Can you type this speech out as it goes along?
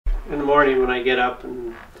in the morning when I get up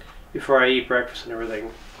and before I eat breakfast and everything,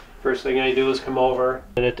 first thing I do is come over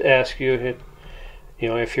and it asks you,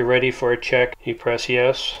 if you're ready for a check, you press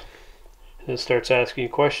yes. And it starts asking you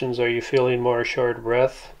questions. Are you feeling more short of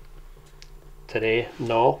breath today?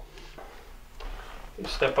 No. You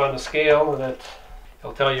step on the scale and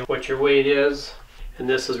it'll tell you what your weight is, and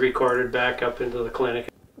this is recorded back up into the clinic.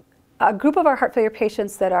 A group of our heart failure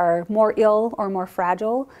patients that are more ill or more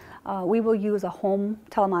fragile, we will use a home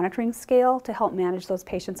telemonitoring scale to help manage those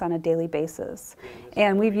patients on a daily basis.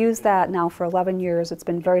 And we've used that now for 11 years. It's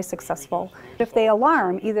been very successful. If they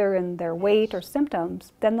alarm either in their weight or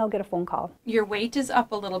symptoms, then they'll get a phone call. Your weight is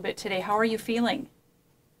up a little bit today. How are you feeling?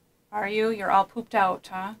 Are you? You're all pooped out,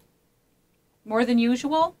 huh? More than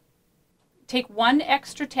usual? Take 1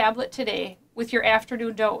 extra tablet today with your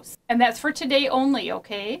afternoon dose. And that's for today only,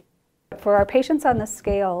 okay? For our patients on the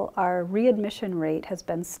scale, our readmission rate has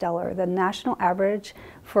been stellar. The national average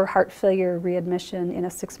for heart failure readmission in a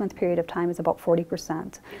 6-month period of time is about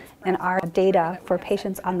 40%. And our data for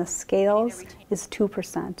patients on the scales is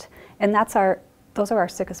 2%. And those are our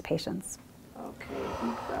sickest patients. Okay.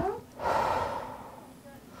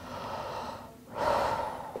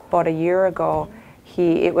 About a year ago,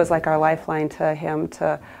 it was like our lifeline to him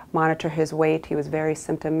to monitor his weight. He was very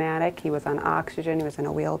symptomatic. He was on oxygen, he was in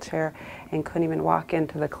a wheelchair, and couldn't even walk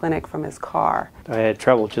into the clinic from his car. I had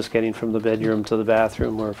trouble just getting from the bedroom to the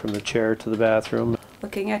bathroom or from the chair to the bathroom.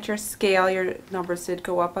 Looking at your scale, your numbers did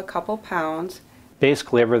go up a couple pounds.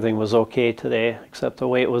 Basically everything was okay today, except the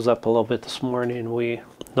weight was up a little bit this morning. We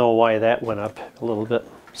know why that went up a little bit.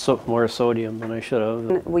 More sodium than I should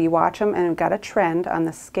have. We watch them and got a trend on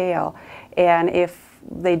the scale, and if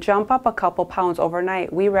they jump up a couple pounds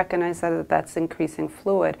overnight, we recognize that that's increasing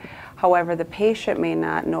fluid. However, the patient may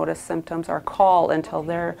not notice symptoms or call until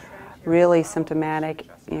they're really symptomatic,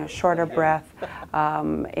 short of breath,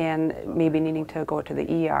 and maybe needing to go to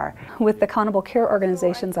the ER. With accountable care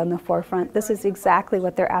organizations on the forefront, this is exactly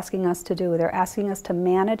what they're asking us to do. They're asking us to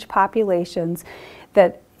manage populations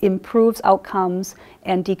that improves outcomes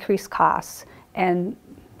and decrease costs. And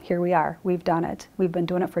here we are. We've done it. We've been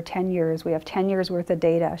doing it for 10 years. We have 10 years worth of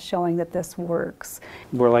data showing that this works.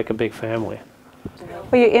 We're like a big family.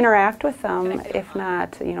 Well, you interact with them, if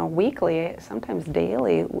not, weekly, sometimes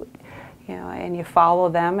daily, and you follow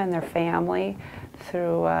them and their family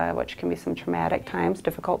through which can be some traumatic times,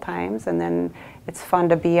 difficult times, and then it's fun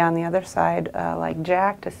to be on the other side, like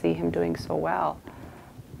Jack, to see him doing so well.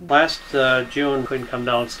 Last June, I couldn't come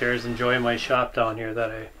downstairs and enjoy my shop down here that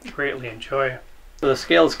I greatly enjoy. The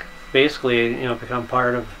scales basically, become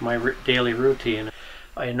part of my daily routine.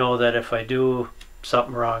 I know that if I do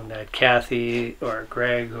something wrong, that Kathy or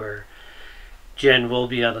Greg or Jen will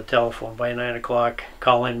be on the telephone by 9 o'clock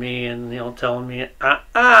calling me and telling me,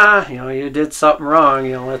 you did something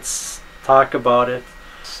wrong. Let's talk about it.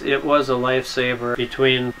 It was a lifesaver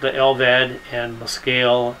between the LVAD and the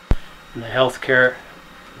scale and the health care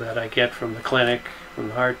that I get from the clinic, from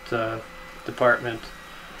the heart department.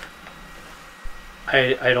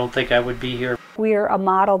 I don't think I would be here. We are a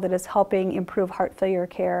model that is helping improve heart failure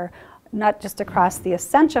care, not just across the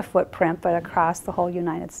Essentia footprint, but across the whole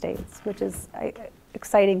United States, which is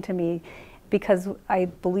exciting to me because I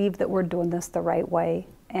believe that we're doing this the right way.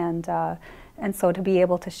 And so to be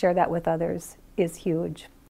able to share that with others is huge.